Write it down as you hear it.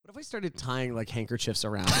I started tying like handkerchiefs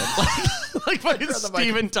around it, like fucking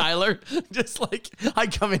Steven Tyler. Just like I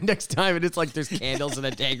come in next time and it's like there's candles and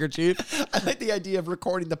a handkerchief. I like the idea of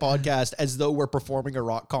recording the podcast as though we're performing a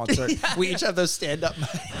rock concert. Yeah. We each have those stand-up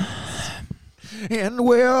mics. And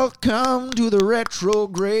welcome to the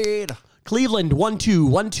Retrograde. Cleveland 1-2,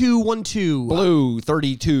 1-2, 1-2. Blue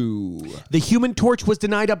 32. The Human Torch was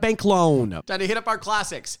denied a bank loan. Time to hit up our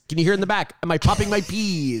classics. Can you hear in the back? Am I popping my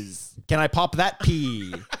peas? Can I pop that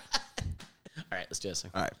pea? All right, let's do this.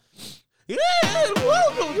 All right. Yeah,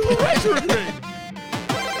 welcome to the Retrograde.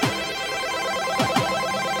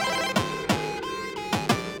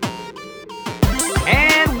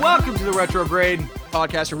 And welcome to the Retrograde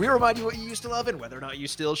Podcast where we remind you what you used to love and whether or not you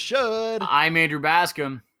still should. I'm Andrew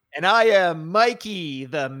Bascom. And I am Mikey,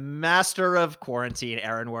 the master of quarantine,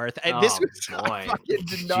 Aaronworth. And this was boy. I fucking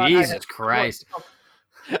did not. Jesus Christ.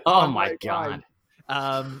 Oh my God.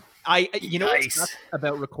 You know Nice. what's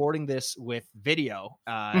about recording this with video,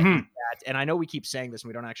 Mhm. and I know we keep saying this and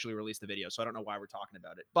we don't actually release the video, so I don't know why we're talking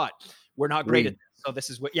about it, but we're not great at this. So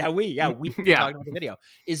this is what, we talking about the video,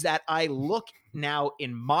 is that I look now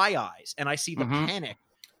in my eyes and I see the panic.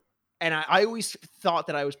 And I always thought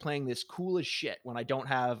that I was playing this cool as shit when I don't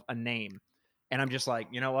have a name. And I'm just like,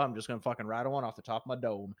 you know what? I'm just going to fucking rattle one off the top of my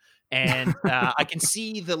dome. And I can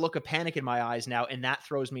see the look of panic in my eyes now, and that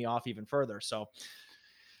throws me off even further. So,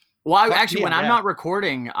 Well, when I'm not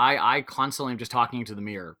recording, I constantly am just talking into the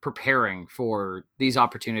mirror, preparing for these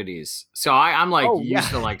opportunities. So I'm like used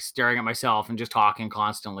to like staring at myself and just talking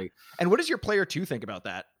constantly. And what does your player 2 think about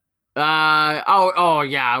that? Yeah.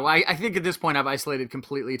 I think at this point I've isolated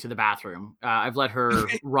completely to the bathroom. I've let her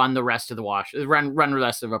run the rest of the run the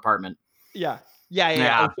rest of the apartment. Yeah.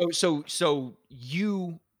 So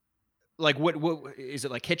you like what is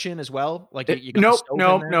it, like kitchen as well? Like you got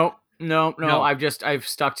No. I've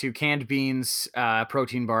stuck to canned beans,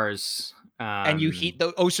 protein bars. And you heat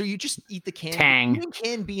those. Oh, so you just eat the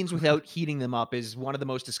canned beans without heating them up is one of the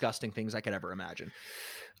most disgusting things I could ever imagine.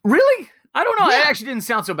 Really? I don't know. Yeah. It actually didn't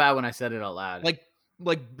sound so bad when I said it out loud.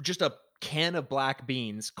 Like just a can of black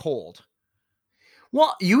beans cold.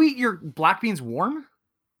 Well, you eat your black beans warm?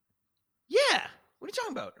 Yeah. What are you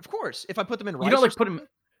talking about? Of course. If I put them in rice, you don't like put them.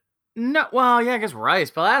 No, well, yeah, I guess rice,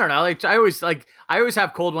 but I don't know. Like I always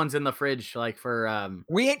have cold ones in the fridge, like for.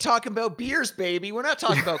 We ain't talking about beers, baby. We're not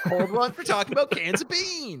talking about cold ones. We're talking about cans of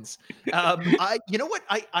beans. You know what?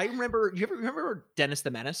 I remember. You ever remember Dennis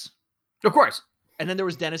the Menace? Of course. And then there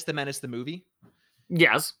was Dennis the Menace, the movie.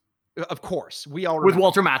 Yes. Of course. We all remember. With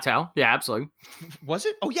Walter Matthau. Yeah, absolutely. Was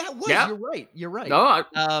it? Oh, yeah, it was. Yeah. You're right. No.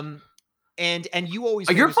 And you always.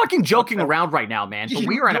 You're fucking joking around right now, man. But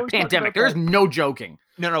we are in a pandemic. There's no joking.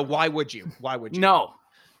 No. Why would you? No.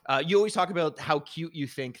 You always talk about how cute you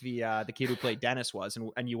think the kid who played Dennis was,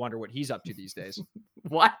 and you wonder what he's up to these days.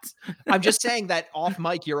 What? I'm just saying that off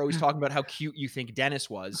mic, you're always talking about how cute you think Dennis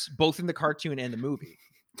was, both in the cartoon and the movie.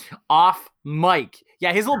 Off mic.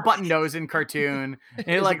 Yeah, his little button nose in cartoon.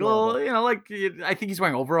 And like little, I think he's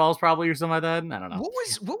wearing overalls probably or something like that. I don't know.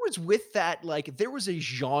 What was with that? Like there was a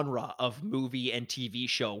genre of movie and TV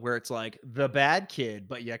show where it's like the bad kid,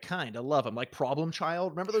 but you kind of love him. Like Problem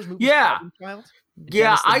Child. Remember those movies? Yeah. Problem Child?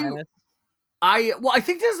 Yeah, I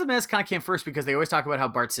think Dennis the Menace kind of came first because they always talk about how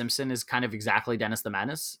Bart Simpson is kind of exactly Dennis the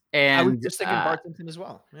Menace. And I was just thinking Bart Simpson as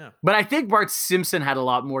well. Yeah. But I think Bart Simpson had a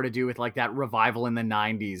lot more to do with like that revival in the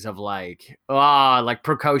 90s of like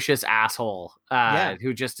precocious asshole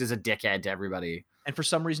who just is a dickhead to everybody. And for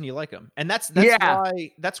some reason you like him. And that's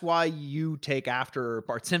why you take after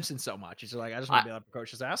Bart Simpson so much. He's like, I just want to be that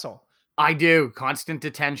precocious asshole. I do. Constant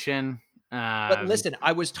detention. But listen,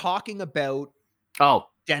 I was talking about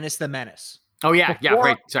Dennis the Menace. Oh, yeah. Yeah,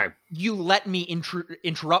 right. Sorry. You let me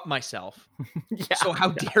interrupt myself. So how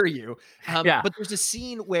dare you? But there's a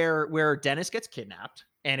scene where Dennis gets kidnapped,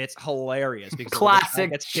 and it's hilarious. Because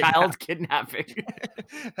classic child kidnapping.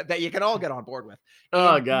 That you can all get on board with.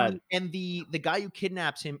 God. And the guy who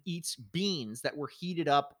kidnaps him eats beans that were heated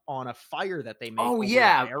up on a fire that they made. Oh,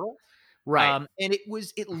 yeah. Right. And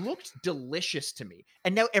it looked delicious to me.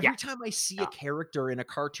 And now every time I see a character in a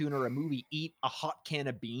cartoon or a movie eat a hot can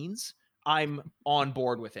of beans, I'm on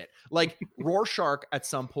board with it. Like Rorschach at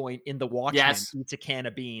some point in The Watchmen eats a can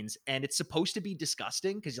of beans, and it's supposed to be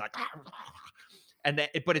disgusting because you're like,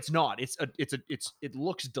 but it's not. It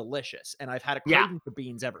looks delicious, and I've had a craving for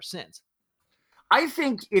beans ever since. I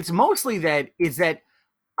think it's mostly that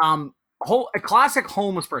a classic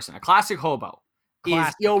homeless person, a classic hobo.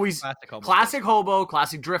 Classic hobo,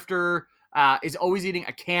 classic drifter is always eating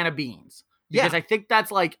a can of beans because I think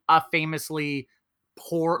that's like a famously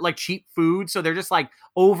poor, like cheap food. So they're just like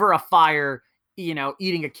over a fire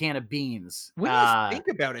eating a can of beans. When you think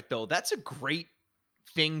about it, though, that's a great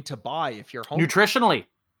thing to buy if you're home. Nutritionally.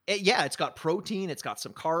 It's got protein. It's got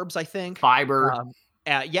some carbs, I think. Fiber.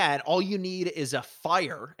 And all you need is a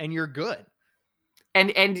fire, and you're good. And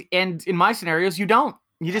in my scenarios, you don't.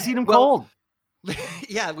 You just eat them cold.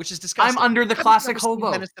 Yeah, which is disgusting. I'm under the classic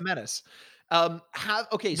hobo. Menace the Menace.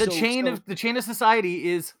 The chain of society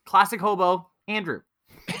is classic hobo Andrew.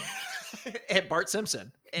 And Bart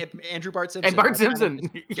Simpson. Andrew Bart Simpson. And Bart Simpson.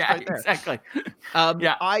 Yeah, right, exactly.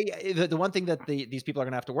 The one thing that these people are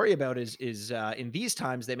going to have to worry about is in these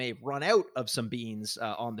times they may run out of some beans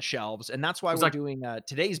on the shelves, and that's why we're doing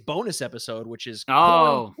today's bonus episode, which is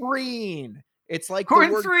QuaranTHREEne. It's like the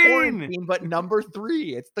word quarantine, but number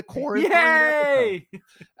 3. It's the QuaranTHREEne.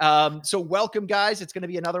 Yay! So welcome, guys. It's going to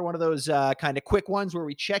be another one of those kind of quick ones where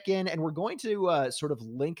we check in, and we're going to sort of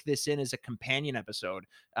link this in as a companion episode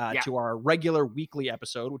to our regular weekly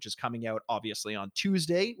episode, which is coming out obviously on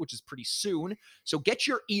Tuesday, which is pretty soon. So get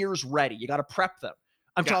your ears ready. You got to prep them.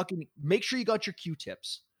 I'm talking, make sure you got your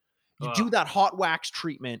Q-tips. You do that hot wax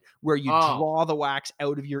treatment where you draw the wax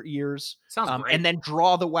out of your ears. Sounds great. And then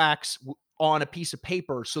draw the wax on a piece of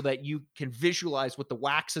paper so that you can visualize what the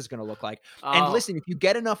wax is going to look like. And listen, if you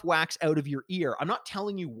get enough wax out of your ear, I'm not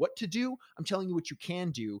telling you what to do. I'm telling you what you can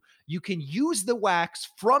do. You can use the wax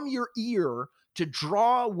from your ear to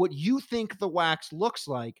draw what you think the wax looks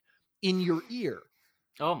like in your ear.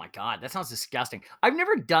 Oh my God, that sounds disgusting. I've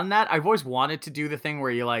never done that. I've always wanted to do the thing where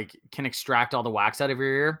you like can extract all the wax out of your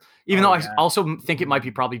ear, even though I also think it might be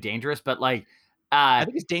probably dangerous, but like, I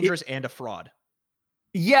think it's dangerous and a fraud.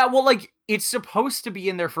 Yeah, well, like it's supposed to be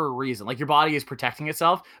in there for a reason. Like your body is protecting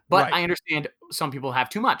itself, but I understand some people have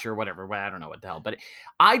too much or whatever. Well, I don't know what the hell, but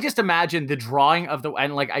I just imagine the drawing of the,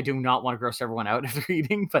 and like I do not want to gross everyone out if they're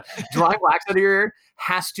eating, but drawing wax out of your ear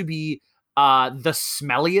has to be the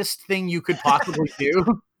smelliest thing you could possibly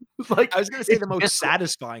do. Like I was going to say the most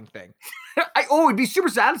satisfying thing. It'd be super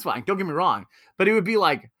satisfying. Don't get me wrong, but it would be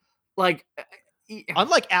like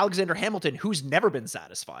unlike Alexander Hamilton, who's never been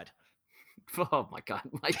satisfied. Oh my God,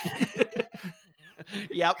 Mike.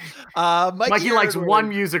 Yep. Mikey likes one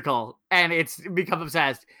musical and it's become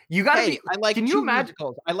obsessed. You gotta be. I like. Can you imagine?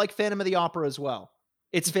 Musicals. I like Phantom of the Opera as well.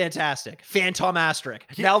 It's fantastic. Phantom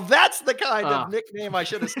Asterisk. Now that's the kind of nickname I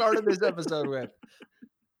should have started this episode with.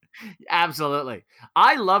 Absolutely.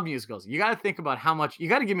 I love musicals. You got to think about how much. You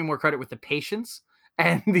got to give me more credit with the patience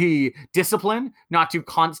and the discipline not to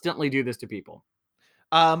constantly do this to people.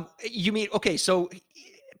 You mean okay? So.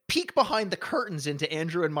 Peek behind the curtains into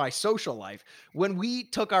Andrew and my social life. When we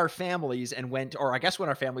took our families and went, or I guess when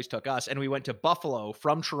our families took us, and we went to Buffalo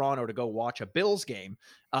from Toronto to go watch a Bills game,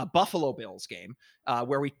 Buffalo Bills game,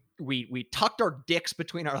 where we tucked our dicks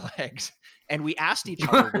between our legs and we asked each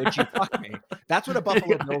other, would you fuck me? That's what a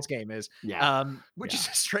Buffalo Bills game is. Which is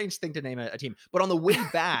a strange thing to name a team. But on the way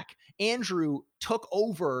back, Andrew took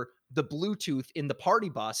over the Bluetooth in the party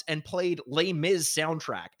bus and played Les Mis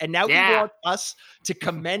soundtrack. And now he wants us to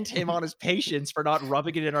commend him on his patience for not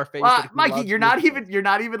rubbing it in our face. Mikey, you're not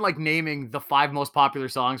even like naming the 5 most popular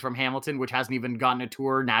songs from Hamilton, which hasn't even gotten a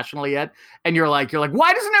tour nationally yet. And you're like,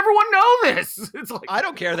 why doesn't everyone know this? It's like, I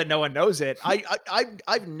don't care that no one knows it.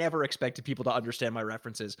 I've never expected people to understand my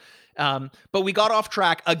references. But we got off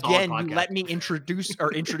track again. You let me introduce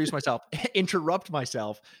myself, interrupt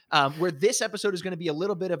myself, where this episode is going to be a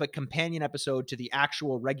little bit of a companion episode to the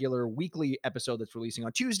actual regular weekly episode that's releasing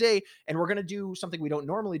on Tuesday. And we're going to do something we don't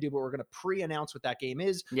normally do, but we're going to pre-announce what that game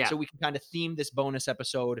is. So we can kind of theme this bonus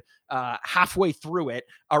episode halfway through it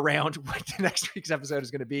around what the next week's episode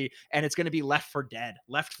is going to be. And it's going to be Left 4 Dead.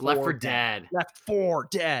 Left 4 Dead.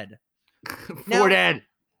 Now, dead.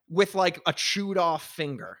 With like a chewed off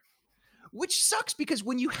finger, which sucks because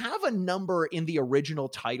when you have a number in the original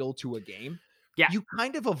title to a game, you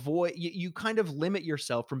kind of you kind of limit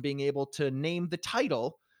yourself from being able to name the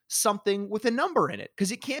title something with a number in it.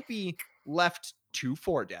 Because it can't be Left 2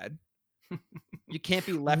 4 Dead. You can't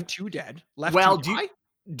be Left 2 Dead.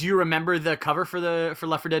 Do you remember the cover for Left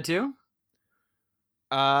 4 Dead 2?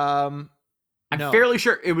 I'm fairly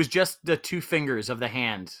sure it was just the 2 fingers of the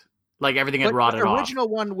hand. Like everything had rotted off. The original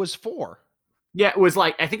one was 4. Yeah, it was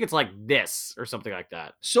like, I think it's like this or something like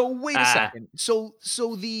that. So wait a second. So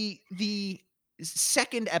the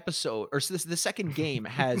second episode or the second game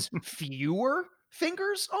has fewer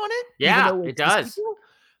fingers on it? Yeah, it does.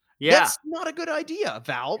 Yeah. That's not a good idea,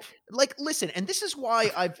 Valve. Like, listen, and this is why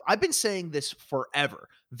I've been saying this forever.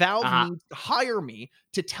 Valve needs to hire me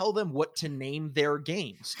to tell them what to name their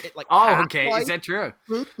games. Okay. Is that true?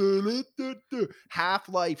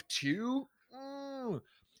 Half-Life 2?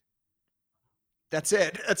 That's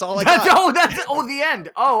it. That's all I got. The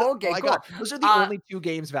end. Oh, okay, cool. Those are the only 2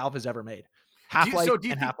 games Valve has ever made. Half-Life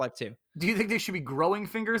and Half-Life 2. Do you think they should be growing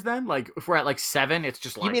fingers then? Like if we're at like 7, it's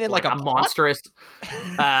just like, you mean in like a monstrous,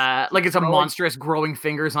 like it's a monstrous growing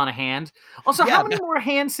fingers on a hand. Also, how many more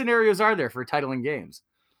hand scenarios are there for titling games?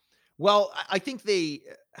 Well, I think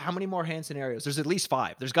how many more hand scenarios? There's at least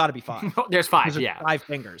 5. There's got to be 5. There's 5, 5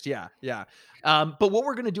 fingers, yeah. But what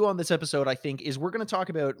we're going to do on this episode, I think, is we're going to talk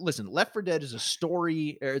about, listen, Left 4 Dead is a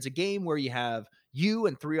story, or it's a game where you have you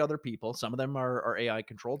and 3 other people. Some of them are AI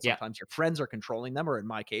controlled. Sometimes your friends are controlling them, or in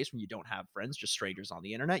my case, when you don't have friends, just strangers on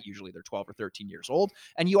the internet. Usually they're 12 or 13 years old,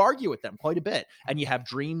 and you argue with them quite a bit. And you have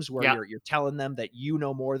dreams where you're telling them that you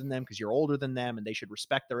know more than them because you're older than them and they should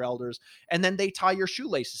respect their elders. And then they tie your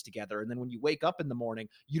shoelaces together. And then when you wake up in the morning,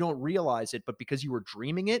 you don't realize it, but because you were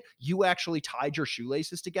dreaming it, you actually tied your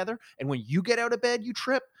shoelaces together. And when you get out of bed, you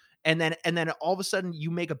trip. And then all of a sudden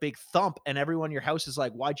you make a big thump and everyone in your house is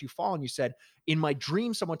like, why'd you fall? And you said, in my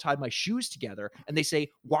dream, someone tied my shoes together. And they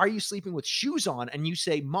say, why are you sleeping with shoes on? And you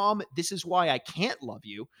say, Mom, this is why I can't love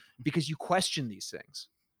you, because you question these things.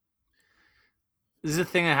 Is this a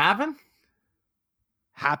thing that happened?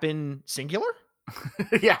 Happen singular?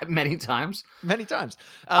 Yeah, many times. So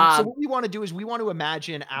what we want to do is we want to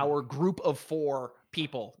imagine our group of 4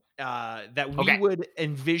 people that we would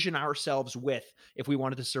envision ourselves with if we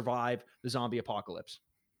wanted to survive the zombie apocalypse.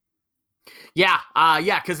 Yeah,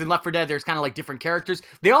 because in Left 4 Dead, there's kind of like different characters.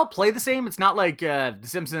 They all play the same. It's not like The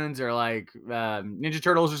Simpsons or like Ninja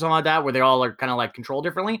Turtles or something like that, where they all are kind of like controlled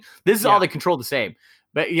differently. This is all they control the same.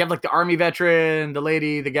 But you have like the army veteran, the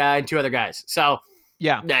lady, the guy, and 2 other guys. So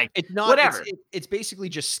like, it's not whatever. It's basically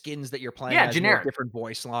just skins that you're playing. Yeah, generic. Different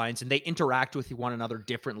voice lines, and they interact with one another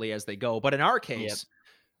differently as they go. But in our case,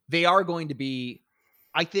 they are going to be,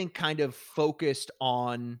 I think, kind of focused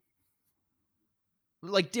on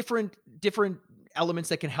like different elements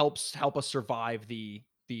that can help us survive the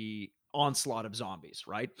onslaught of zombies,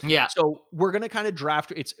 right? Yeah. So we're going to kind of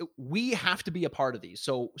draft. We have to be a part of these.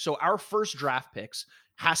 So our first draft picks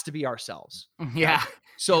has to be ourselves. Yeah. Right?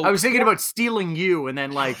 So I was thinking about stealing you, and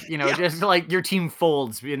then like, just like your team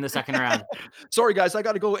folds in the second round. Sorry guys, I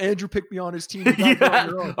got to go. Andrew picked me on his team.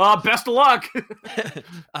 Best of luck.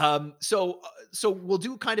 So we'll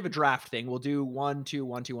do kind of a draft thing. We'll do 1, 2,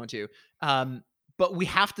 1, 2, 1, 2. But we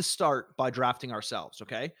have to start by drafting ourselves.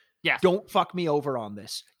 Okay. Yeah. Don't fuck me over on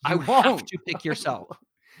this. I won't. Have to pick yourself.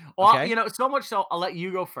 Well, okay? So much so I'll let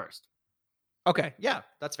you go first. Okay. Yeah,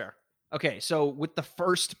 that's fair. Okay. So with the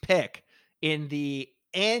first pick in the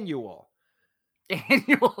annual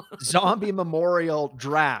zombie memorial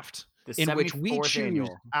draft, in which we choose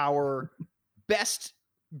our best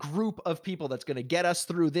group of people that's going to get us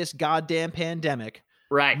through this goddamn pandemic.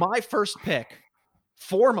 Right. My first pick,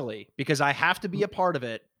 formally, because I have to be a part of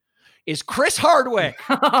it, is Chris Hardwick.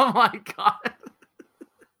 Oh my God.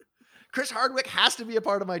 Chris Hardwick has to be a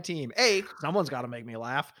part of my team. A, someone's got to make me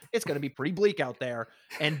laugh. It's going to be pretty bleak out there.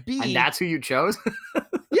 And B, and that's who you chose?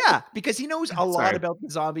 Yeah, because he knows a lot about the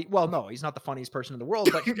zombie. Well, no, he's not the funniest person in the world,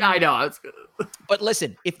 but I know. But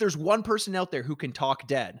listen, if there's one person out there who can talk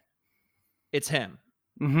dead, it's him.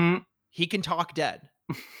 Mm-hmm. He can talk dead.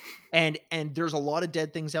 and there's a lot of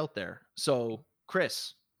dead things out there. So,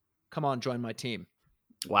 Chris, come on, join my team.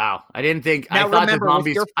 Wow. I didn't think I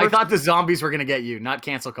thought the zombies were going to get you, not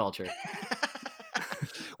cancel culture.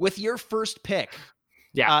 With your first pick.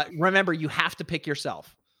 Yeah. Remember, you have to pick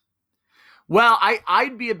yourself. Well,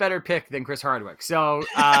 I'd be a better pick than Chris Hardwick. So,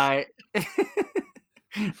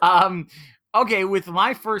 okay, with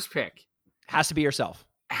my first pick. Has to be yourself.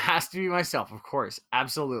 Has to be myself, of course.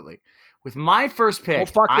 Absolutely. With my first pick. Don't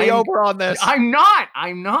fuck me over on this. I'm not.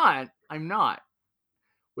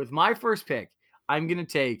 With my first pick, I'm going to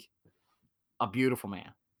take a beautiful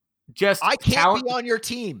man. I can't be on your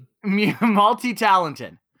team.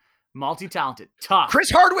 Multi-talented, tough.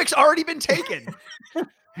 Chris Hardwick's already been taken.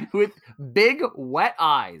 With big, wet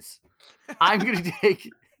eyes. I'm going to take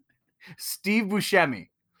Steve Buscemi.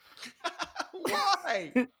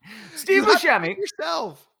 Why? Steve Buscemi.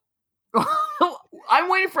 Yourself. I'm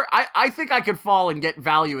waiting for... I think I could fall and get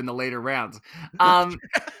value in the later rounds.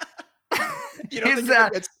 You don't think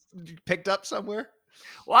that gets picked up somewhere?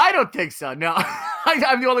 Well, I don't think so. No.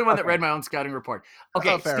 I'm the only one that read my own scouting report.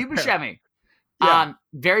 Okay, Steve Buscemi. Yeah.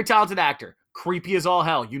 Very talented actor. Creepy as all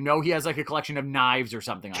hell. You know he has like a collection of knives or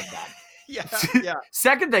something like that. Yeah.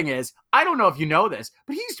 Second thing is, I don't know if you know this,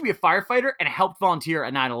 but he used to be a firefighter and helped volunteer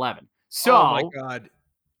at 9/11. So, oh my God.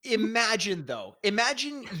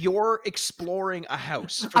 Imagine you're exploring a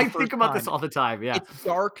house. I think about this all the time. Yeah. It's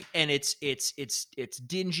dark and it's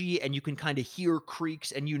dingy and you can kind of hear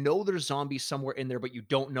creaks and you know there's zombies somewhere in there, but you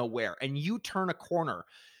don't know where. And you turn a corner.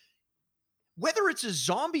 Whether it's a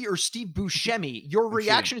zombie or Steve Buscemi, your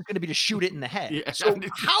reaction is going to be to shoot it in the head. Yeah. So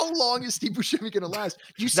how long is Steve Buscemi going to last?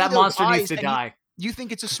 You see that monster needs to die. You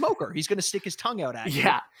think it's a smoker. He's going to stick his tongue out at you.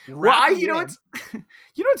 Yeah. Well, you know what's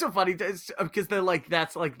so funny? Because they're like,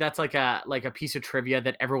 that's like a piece of trivia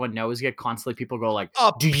that everyone knows, yet constantly people go like,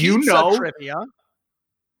 do you know? Trivia?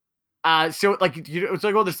 So like, it's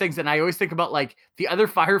like all those things. And I always think about like the other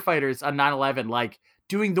firefighters on 9/11, like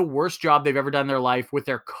doing the worst job they've ever done in their life with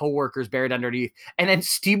their coworkers buried underneath. And then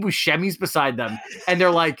Steve Buscemi's beside them. And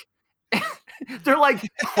they're like,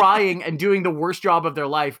 crying and doing the worst job of their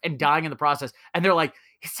life and dying in the process. And they're like,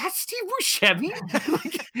 is that Steve Buscemi?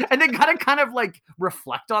 And they gotta kind of like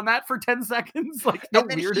reflect on that for 10 seconds. Like the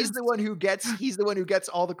weirdest. He's the one who gets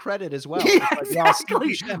all the credit as well. Yeah,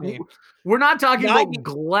 exactly. We're not talking about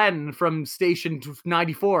Glenn from Station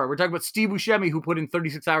 94. We're talking about Steve Buscemi, who put in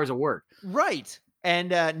 36 hours of work. Right.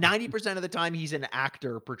 And 90% of the time he's an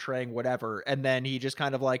actor portraying whatever. And then he just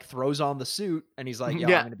kind of like throws on the suit and he's like, I'm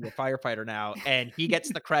going to be a firefighter now. And he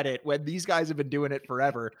gets the credit when these guys have been doing it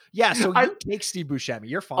forever. Yeah. So you take Steve Buscemi.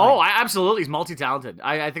 You're fine. Oh, absolutely. He's multi-talented.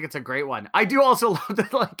 I think it's a great one. I do also love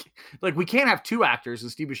that like we can't have two actors.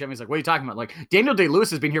 And Steve Buscemi's like, what are you talking about? Like Daniel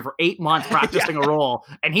Day-Lewis has been here for 8 months practicing a role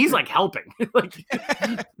and he's like helping. Like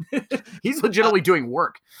he's legitimately doing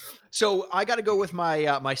work. So I got to go with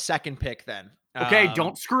my second pick then. Okay,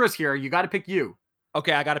 don't screw us here. You got to pick you.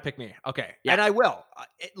 Okay, I got to pick me. Okay, yeah. And I will.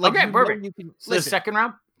 Okay, perfect. You can, so the second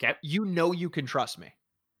round? Okay. You know you can trust me,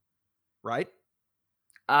 right?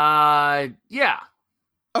 Yeah.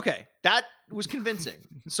 Okay, that was convincing.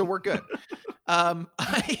 So we're good.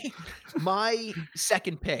 My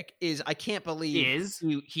second pick is, I can't believe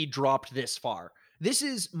he dropped this far. This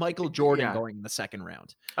is Michael Jordan going in the second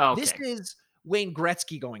round. Oh, okay. This is Wayne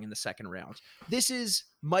Gretzky going in the second round. This is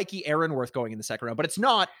Mikey Aaronworth going in the second round, but it's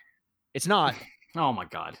not. Oh my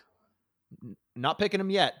God. Not picking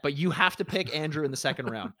him yet, but you have to pick Andrew in the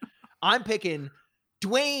second round. I'm picking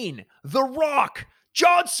Dwayne The Rock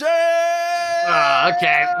Johnson.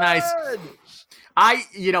 Okay, nice.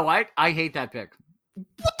 You know what? I hate that pick.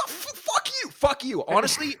 What the fuck you.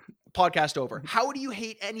 Honestly, podcast over. How do you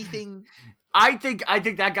hate anything? I think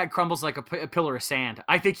that guy crumbles like a pillar of sand.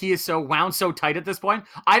 I think he is so wound so tight at this point.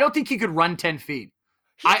 I don't think he could run 10 feet.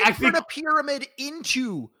 I think a pyramid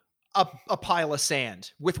into a pile of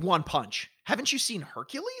sand with one punch. Haven't you seen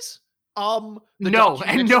Hercules? No,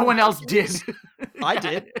 and no one else did. I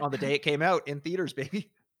did on the day it came out in theaters,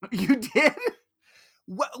 baby. You did?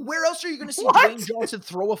 Where else are you going to see Dwayne Johnson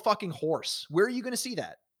throw a fucking horse? Where are you going to see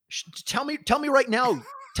that? Tell me right now.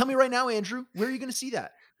 Tell me right now, Andrew. Where are you going to see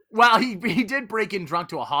that? Well, he did break in drunk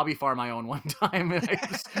to a hobby farm I own one time.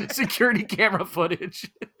 Security camera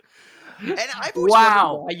footage. And I've always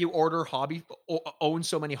wondered why you own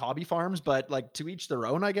so many hobby farms, but like to each their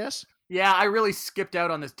own, I guess. Yeah, I really skipped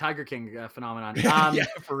out on this Tiger King phenomenon. Yeah,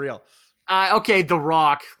 for real. Okay, The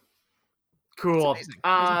Rock. Cool.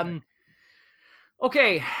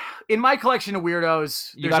 Okay, in my collection of weirdos,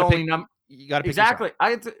 you got to pick exactly.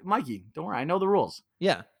 Mikey, don't worry, I know the rules.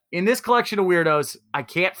 Yeah. In this collection of weirdos, I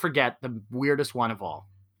can't forget the weirdest one of all.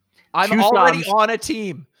 I'm already on a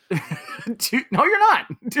team. No, you're not.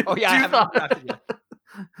 Oh, yeah. I haven't drafted yet.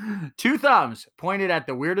 2 thumbs pointed at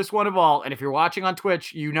the weirdest one of all. And if you're watching on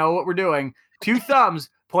Twitch, you know what we're doing. 2 thumbs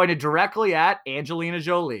pointed directly at Angelina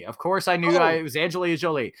Jolie. Of course, I knew it was Angelina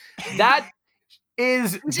Jolie. That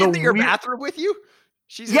is in your bathroom with you?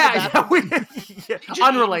 She's in the bathroom.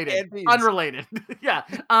 Unrelated. Yeah.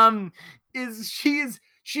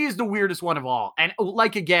 She is the weirdest one of all. And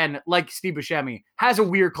like Steve Buscemi has a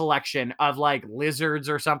weird collection of like lizards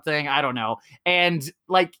or something. I don't know. And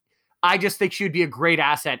like, I just think she would be a great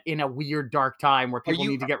asset in a weird, dark time where people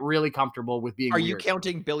need to get really comfortable with being weird. Are you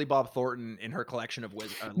counting Billy Bob Thornton in her collection of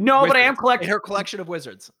wizards? No, but I am collecting her collection of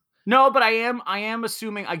wizards. No, but I am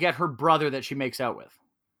assuming I get her brother that she makes out with.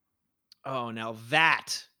 Oh, now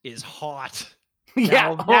that is hot.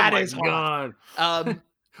 Yeah, that is hot.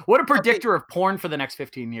 What a predictor of porn for the next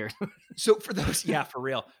 15 years. So for those, for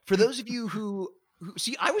real. For those of you who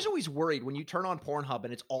see, I was always worried when you turn on Pornhub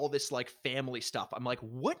and it's all this like family stuff. I'm like,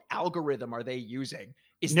 what algorithm are they using?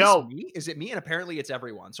 Is this me? Is it me? And apparently it's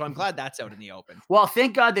everyone. So I'm glad that's out in the open. Well,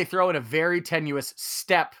 thank God they throw in a very tenuous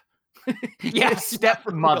step Yeah,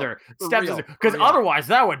 stepmother. Because otherwise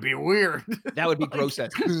that would be weird. That would be gross as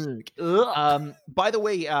by the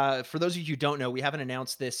way, for those of you who don't know, we haven't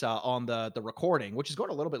announced this on the recording, which is going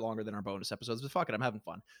a little bit longer than our bonus episodes, but fuck it, I'm having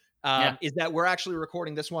fun. Is that we're actually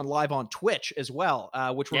recording this one live on Twitch as well,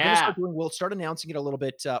 which we're going to start doing. We'll start announcing it a little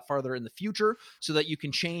bit farther in the future so that you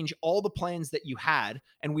can change all the plans that you had,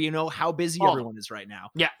 and we know how busy everyone is right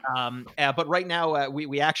now. But right now,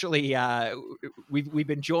 we actually we've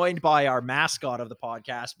been joined by our mascot of the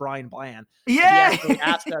podcast, Brian Bland. Yeah, he actually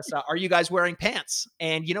asked us, "Are you guys wearing pants?"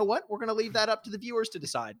 And you know what? We're going to leave that up to the viewers to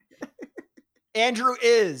decide. Andrew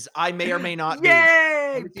is. I may or may not be.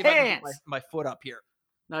 Yay! Pants. My foot up here.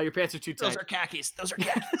 No, your pants are too tight. Those are khakis.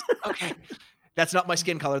 Okay. That's not my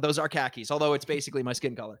skin color. Those are khakis, although it's basically my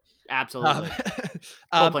skin color. Absolutely.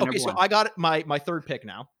 Okay, so I got my third pick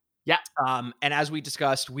now. Yeah. And as we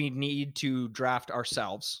discussed, we need to draft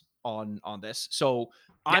ourselves on this. So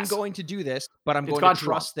I'm going to do this, but I'm going to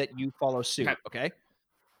trust that you follow suit. Okay.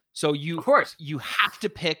 So of course, you have to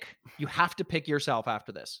pick yourself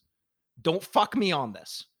after this. Don't fuck me on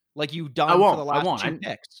this like you've done for the last two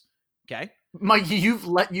picks. Okay. Mike,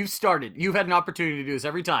 you've started. You've had an opportunity to do this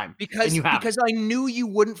every time. Because I knew you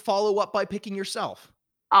wouldn't follow up by picking yourself.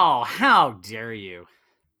 Oh, how dare you?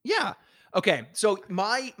 Yeah. Okay. So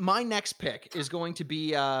my next pick is going to be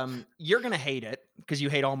you're gonna hate it because you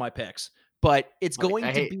hate all my picks, but it's going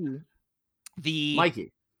to be the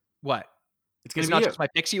Mikey. What? It's gonna be not you. just my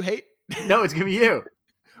picks you hate? No, it's gonna be you.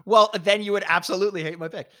 Well, then you would absolutely hate my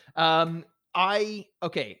pick.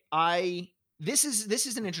 This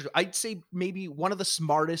is an interesting. I'd say maybe one of the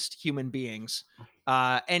smartest human beings,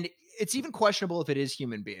 and it's even questionable if it is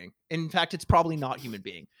human being. In fact, it's probably not human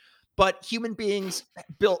being, but human beings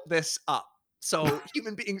built this up. So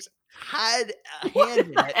human beings had a hand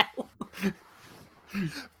in it.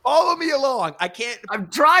 Follow me along.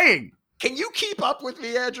 I'm trying. Can you keep up with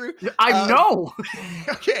me, Andrew? I know.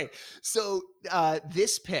 Okay, so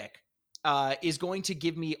this pick is going to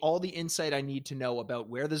give me all the insight I need to know about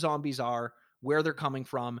where the zombies are, where they're coming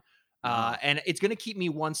from, and it's going to keep me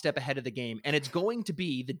one step ahead of the game. And it's going to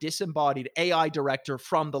be the disembodied AI director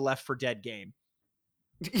from the Left 4 Dead game.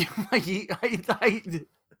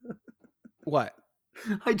 What?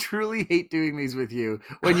 I truly hate doing these with you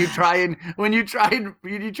when you try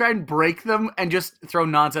and break them and just throw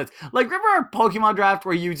nonsense. Like, remember our Pokemon draft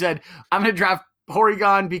where you said, I'm going to draft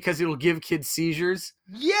Porygon because it'll give kids seizures?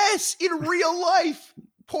 Yes, in real life.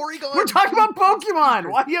 Porygon. We're talking about Pokemon.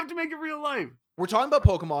 Why do you have to make it real life? We're talking about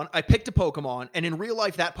Pokemon. I picked a Pokemon, and in real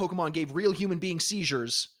life, that Pokemon gave real human beings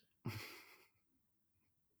seizures.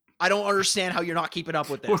 I don't understand how you're not keeping up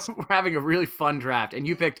with this. We're having a really fun draft, and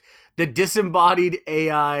you picked the disembodied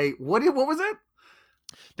AI. What was it?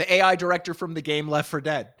 The AI director from the game Left 4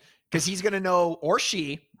 Dead. Because he's going to know, or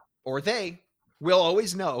she, or they, will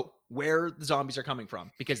always know where the zombies are coming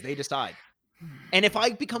from, because they decide. And if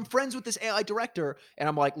I become friends with this AI director, and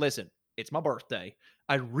I'm like, listen, it's my birthday.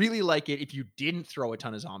 I'd really like it if you didn't throw a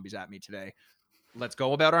ton of zombies at me today. Let's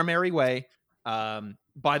go about our merry way.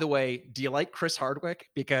 By the way, do you like Chris Hardwick?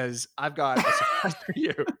 Because I've got a surprise for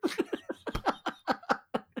you.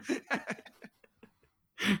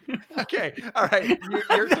 Okay, all right.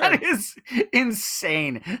 Your turn. That is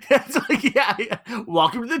insane. That's like, yeah.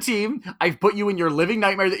 Welcome to the team. I've put you in your living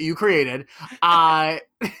nightmare that you created.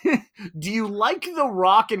 Do you like The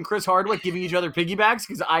Rock and Chris Hardwick giving each other piggybacks?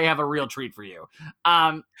 Because I have a real treat for you. Okay.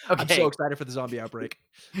 I'm so excited for the zombie outbreak.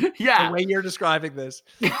 Yeah. The way you're describing this.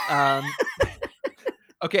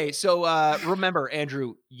 Okay, so remember,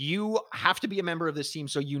 Andrew, you have to be a member of this team,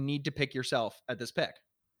 so you need to pick yourself at this pick.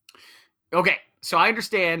 Okay, so I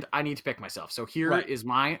understand I need to pick myself. So here is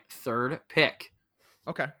my third pick.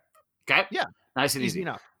 Okay. Okay? Yeah. Nice and easy.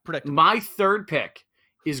 Enough. Predictable. My third pick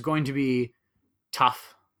is going to be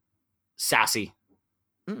tough, sassy.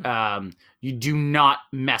 You do not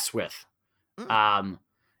mess with.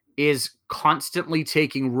 Is constantly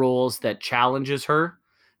taking roles that challenges her,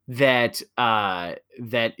 that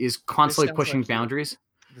is constantly pushing boundaries.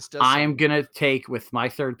 I am going to take, with my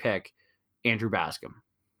third pick, Andrew Bascom.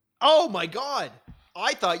 Oh my God.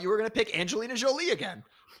 I thought you were going to pick Angelina Jolie again.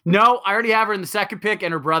 No, I already have her in the second pick,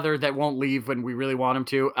 and her brother that won't leave when we really want him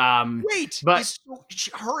to. Wait, but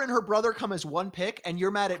her and her brother come as one pick, and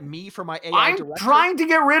you're mad at me for my AI director? I'm trying to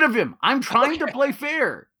get rid of him. I'm trying to play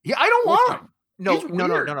fair. Yeah, I don't want him.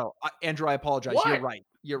 No. Andrew, I apologize. What?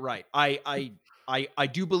 You're right. I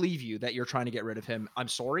do believe you that you're trying to get rid of him. I'm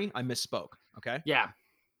sorry. I misspoke. Okay. Yeah.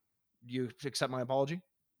 You accept my apology?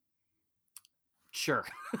 Sure.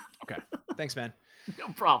 Okay. Thanks, man. No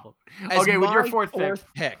problem. Okay, with your fourth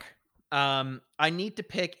pick. I need to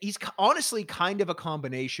pick. He's honestly kind of a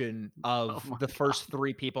combination of the first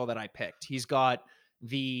three people that I picked. He's got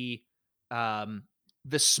the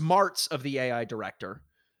smarts of the AI director,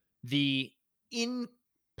 the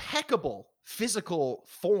impeccable physical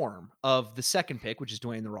form of the second pick, which is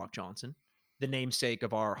Dwayne "The Rock" Johnson, the namesake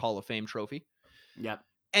of our Hall of Fame trophy. Yep.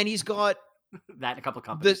 And he's got that in a couple of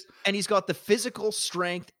companies. And he's got the physical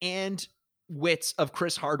strength and wits of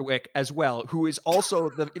Chris Hardwick as well, who is also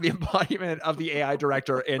the embodiment of the AI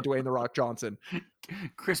director and Dwayne "The Rock" Johnson.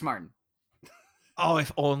 Chris Martin. Oh,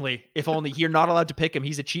 if only. You're not allowed to pick him.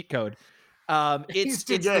 He's a cheat code. It's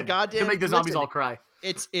the goddamn. To make the zombies all cry.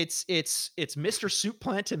 It's Mr. Soup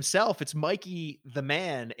Plant himself. It's Mikey the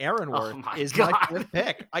Man. Aaronworth my fifth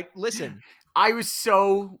pick. Listen. I was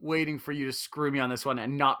so waiting for you to screw me on this one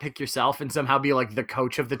and not pick yourself and somehow be like the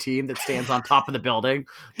coach of the team that stands on top of the building.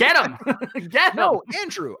 Get him! Get him! No,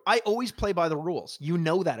 Andrew, I always play by the rules. You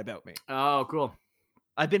know that about me. Oh, cool.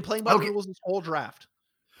 I've been playing by the rules this whole draft.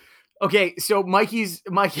 Okay, so Mikey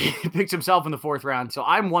picked himself in the fourth round, so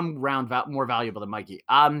I'm one round more valuable than Mikey.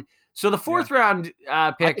 So the fourth round pick,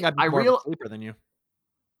 I think I'd be more of a sleeper than you.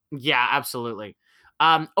 Yeah, absolutely.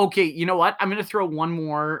 Okay, you know what? I'm going to throw one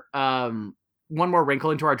more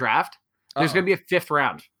wrinkle into our draft. There's going to be a fifth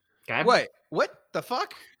round. Okay. Wait, what the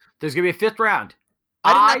fuck? There's going to be a fifth round.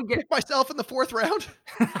 I did not pick myself in the fourth round.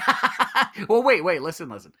 Well, wait,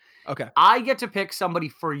 listen. Okay. I get to pick somebody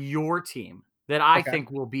for your team that I think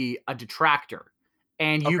will be a detractor,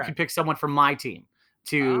 and you can pick someone from my team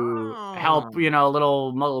to help, a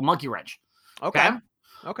little monkey wrench.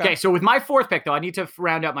 Okay. So with my fourth pick, though, I need to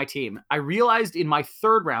round out my team. I realized in my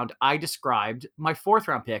third round, I described my fourth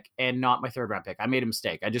round pick and not my third round pick. I made a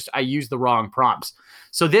mistake. I used the wrong prompts.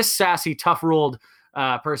 So this sassy, tough-ruled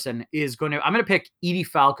person I'm going to pick Edie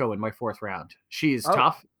Falco in my fourth round. She is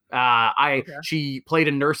tough. She played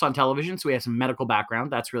a nurse on television, so we have some medical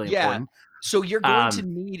background. That's really important. So you're going to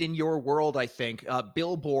need in your world, I think,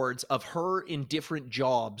 billboards of her in different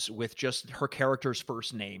jobs with just her character's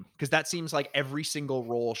first name, because that seems like every single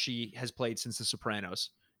role she has played since The Sopranos.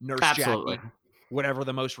 Nurse Jackie, whatever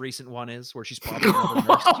the most recent one is, where she's probably another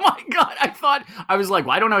nurse. Oh my God. I was like,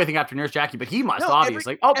 well, I don't know anything after Nurse Jackie, but he must,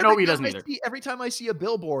 obviously. No, he doesn't either. Every time I see a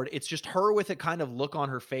billboard, it's just her with a kind of look on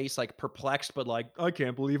her face, like perplexed, but like, I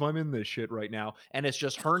can't believe I'm in this shit right now. And it's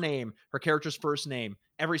just her name, her character's first name,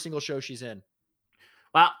 every single show she's in.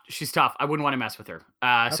 Well, she's tough. I wouldn't want to mess with her.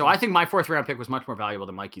 So I think my fourth round pick was much more valuable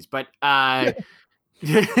than Mikey's, but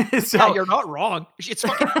so you're not wrong. It's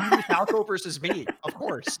fucking Falco versus me, of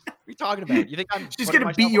course. What are you talking about? You think she's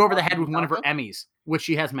gonna beat you over the head with one of her Emmys, which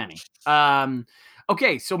she has many.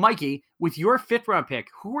 Okay, so Mikey, with your fifth round pick,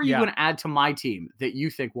 who are you going to add to my team that you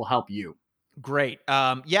think will help you? Great.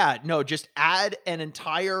 Just add an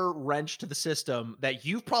entire wrench to the system that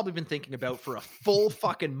you've probably been thinking about for a full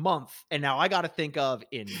fucking month, and now I got to think of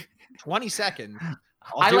in 20 seconds.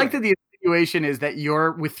 I like that the situation is that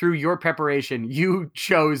through your preparation, you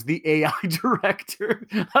chose the AI director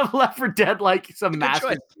of Left 4 Dead, like some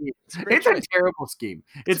massive scheme. It's a terrible scheme.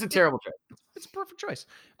 It's a terrible choice. It's a perfect choice.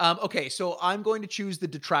 Okay, so I'm going to choose the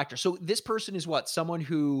detractor. So this person is what? Someone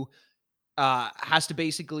who has to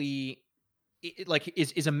basically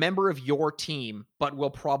is a member of your team, but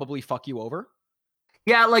will probably fuck you over.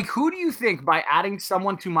 Yeah, like who do you think by adding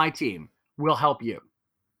someone to my team will help you?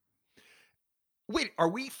 Wait, are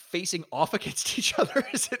we facing off against each other?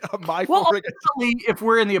 Is it my fault? Well, if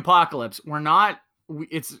we're in the apocalypse, we're not.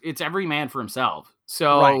 It's every man for himself.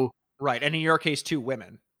 So right, and in your case, 2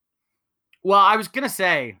 women. Well, I was gonna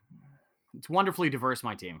say it's wonderfully diverse,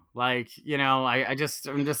 my team. Like, I'm just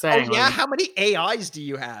saying. Oh, yeah, how many AIs do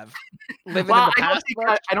you have? Living in the past?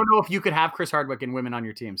 I don't know if you could have Chris Hardwick and women on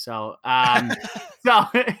your team. So,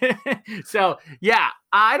 so yeah,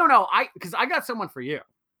 I don't know. Because I got someone for you.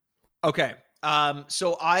 Okay. Then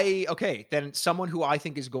someone who I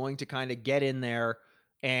think is going to kind of get in there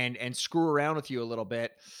and screw around with you a little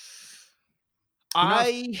bit.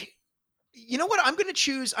 You know what? I'm going to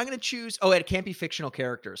choose. Oh, it can't be fictional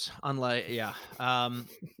characters. Unlike,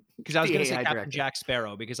 because I was going to say Captain Jack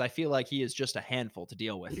Sparrow, because I feel like he is just a handful to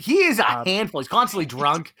deal with. He is a handful. He's constantly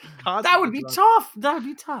drunk. That would be tough. That would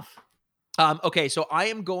be tough. Okay, so I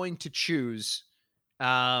am going to choose.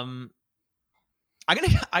 I'm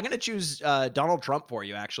gonna choose Donald Trump for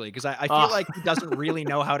you, actually, because I feel like he doesn't really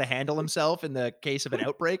know how to handle himself in the case of an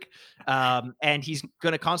outbreak, and he's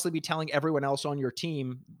gonna constantly be telling everyone else on your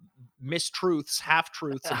team mistruths, half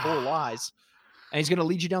truths, and whole lies, and he's gonna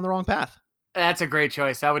lead you down the wrong path. That's a great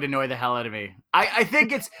choice. That would annoy the hell out of me. I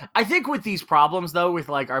think with these problems though, with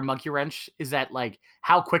like our monkey wrench, is that like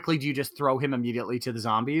how quickly do you just throw him immediately to the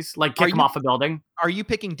zombies? Like kick him off a building? Are you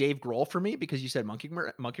picking Dave Grohl for me because you said monkey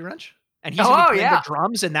wrench? And he's gonna be playing the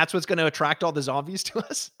drums, and that's what's going to attract all the zombies to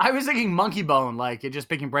us. I was thinking Monkey Bone, like just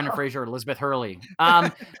picking Brendan Fraser or Elizabeth Hurley.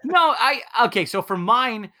 Okay. So for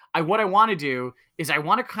mine, what I want to do is I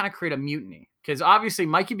want to kind of create a mutiny, because obviously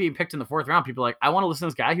Mikey being picked in the 4th round, people are like, I want to listen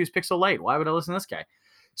to this guy who's picked so late. Why would I listen to this guy?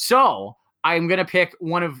 So I'm going to pick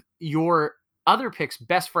one of your other picks'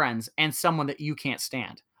 best friends and someone that you can't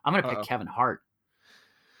stand. I'm going to pick Kevin Hart.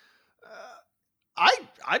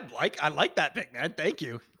 I like that pick, man. Thank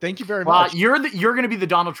you very much. You're going to be the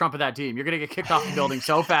Donald Trump of that team. You're going to get kicked off the building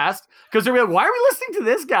so fast because they're like, why are we listening to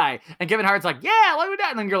this guy? And Kevin Hart's like, yeah, let me do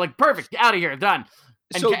that. And then you're like, perfect, get out of here, done.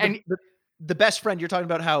 And, so the best friend, you're talking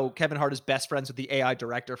about how Kevin Hart is best friends with the AI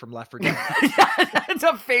director from Left 4 Dead. It's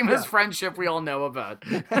a famous friendship we all know about.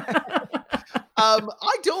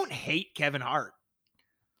 I don't hate Kevin Hart.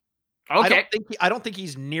 Okay, I don't think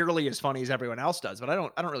he's nearly as funny as everyone else does, but I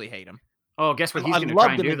don't really hate him. Oh, guess what he's going to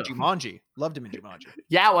try and do, though? Loved him in Jumanji.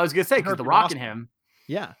 Yeah, well, I was going to say, because The Rock and him.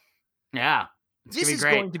 Yeah. Yeah. This is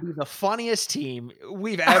going to be the funniest team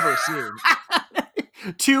we've ever seen.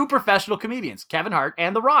 2 professional comedians, Kevin Hart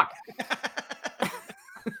and The Rock. And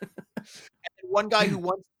one guy who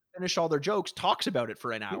wants to finish all their jokes talks about it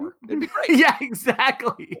for an hour. It'd be great. Yeah,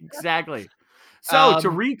 exactly. So to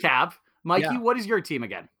recap, Mikey, what is your team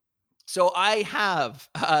again? So I have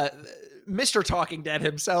Mr. Talking Dead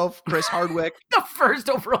himself, Chris Hardwick. The first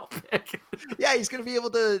overall pick. Yeah, he's going to be able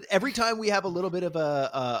to, every time we have a little bit of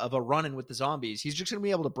a run-in with the zombies, he's just going to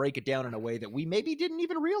be able to break it down in a way that we maybe didn't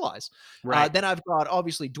even realize. Right. Then I've got,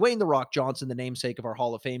 obviously, Dwayne "The Rock" Johnson, the namesake of our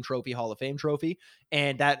Hall of Fame trophy.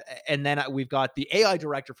 And then we've got the AI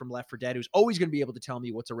director from Left 4 Dead, who's always going to be able to tell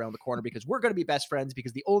me what's around the corner, because we're going to be best friends,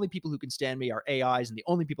 because the only people who can stand me are AIs, and the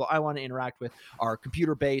only people I want to interact with are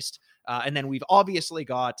computer-based. And then we've obviously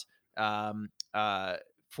got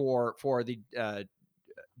for the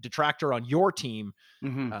detractor on your team,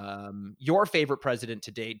 your favorite president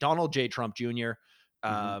to date, Donald J. Trump Jr.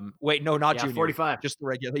 Wait, no, not Jr. 45. Just the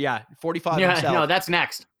regular. Yeah, 45 Yeah, himself. no, that's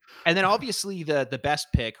next. And then obviously the best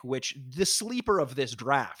pick, which the sleeper of this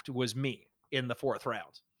draft was me in the 4th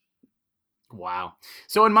round. Wow.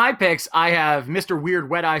 So in my picks, I have Mr. Weird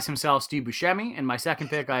Wet Eyes himself, Steve Buscemi. In my second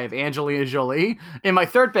pick, I have Angelina Jolie. In my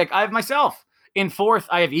third pick, I have myself. In 4th,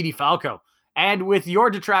 I have Edie Falco. And with your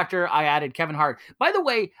detractor, I added Kevin Hart. By the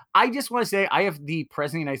way, I just want to say I have the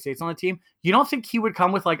President of the United States on the team. You don't think he would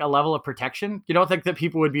come with like a level of protection? You don't think that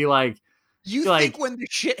people would be like... You think when the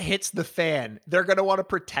shit hits the fan, they're going to want to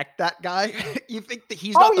protect that guy? You think that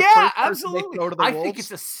he's not the first person they throw to the wolves? I think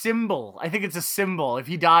it's a symbol. If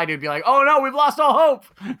he died, it'd be like, oh no, we've lost all hope.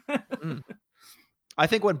 I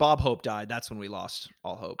think when Bob Hope died, that's when we lost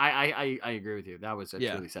all hope. I agree with you. That was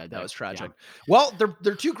truly sad. That was tragic. Yeah. Well,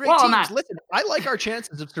 they're 2 great teams. Listen, I like our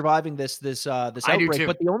chances of surviving this outbreak,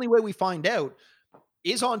 but the only way we find out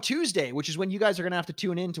is on Tuesday, which is when you guys are going to have to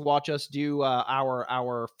tune in to watch us do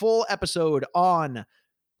our full episode on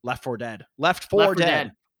Left 4 Dead. Left 4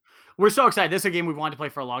 Dead. We're so excited. This is a game we've wanted to play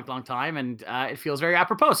for a long, long time, and it feels very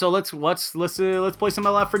apropos. So let's play some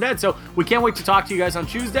of Left 4 Dead. So we can't wait to talk to you guys on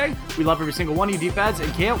Tuesday. We love every single one of you D-pads,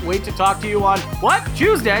 and can't wait to talk to you on what?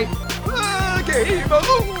 Tuesday. Game over.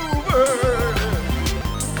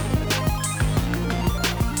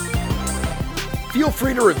 Feel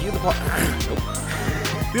free to review the podcast.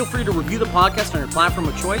 Feel free to review the podcast on your platform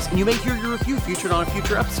of choice, and you may hear your review featured on a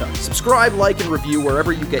future episode. Subscribe, like, and review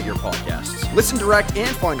wherever you get your podcasts. Listen direct and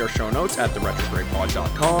find our show notes at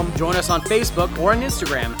theretrogradepod.com. Join us on Facebook or on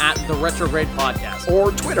Instagram at The Retrograde Podcast.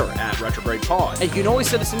 Or Twitter at RetrogradePod. And you can always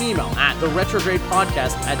send us an email at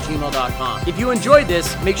theretrogradepodcast@gmail.com. If you enjoyed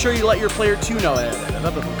this, make sure you let your player 2 know.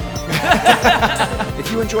 If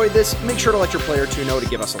you enjoyed this, make sure to let your player 2 know to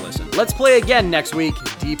give us a listen. Let's play again next week.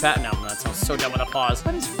 D-pad. No, that sounds so dumb with a pause.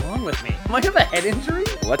 What is wrong with me? Am I have a head injury?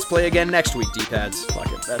 Let's play again next week, D-pads.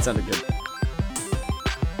 Fuck it. That sounded good.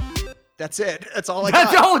 That's it. That's all I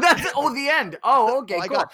got. The end. Oh, okay, cool.